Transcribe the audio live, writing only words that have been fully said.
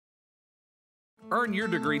Earn your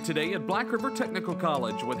degree today at Black River Technical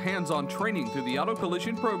College with hands-on training through the Auto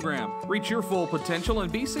Collision program. Reach your full potential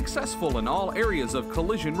and be successful in all areas of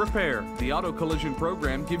collision repair. The Auto Collision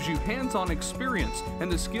program gives you hands-on experience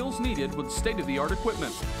and the skills needed with state-of-the-art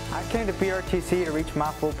equipment. I came to Brtc to reach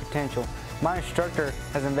my full potential. My instructor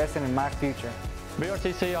has invested in my future.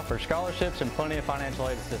 Brtc offers scholarships and plenty of financial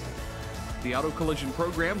aid assistance. The Auto Collision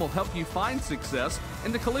program will help you find success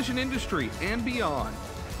in the collision industry and beyond.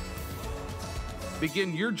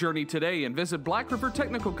 Begin your journey today and visit Black River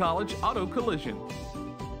Technical College Auto Collision.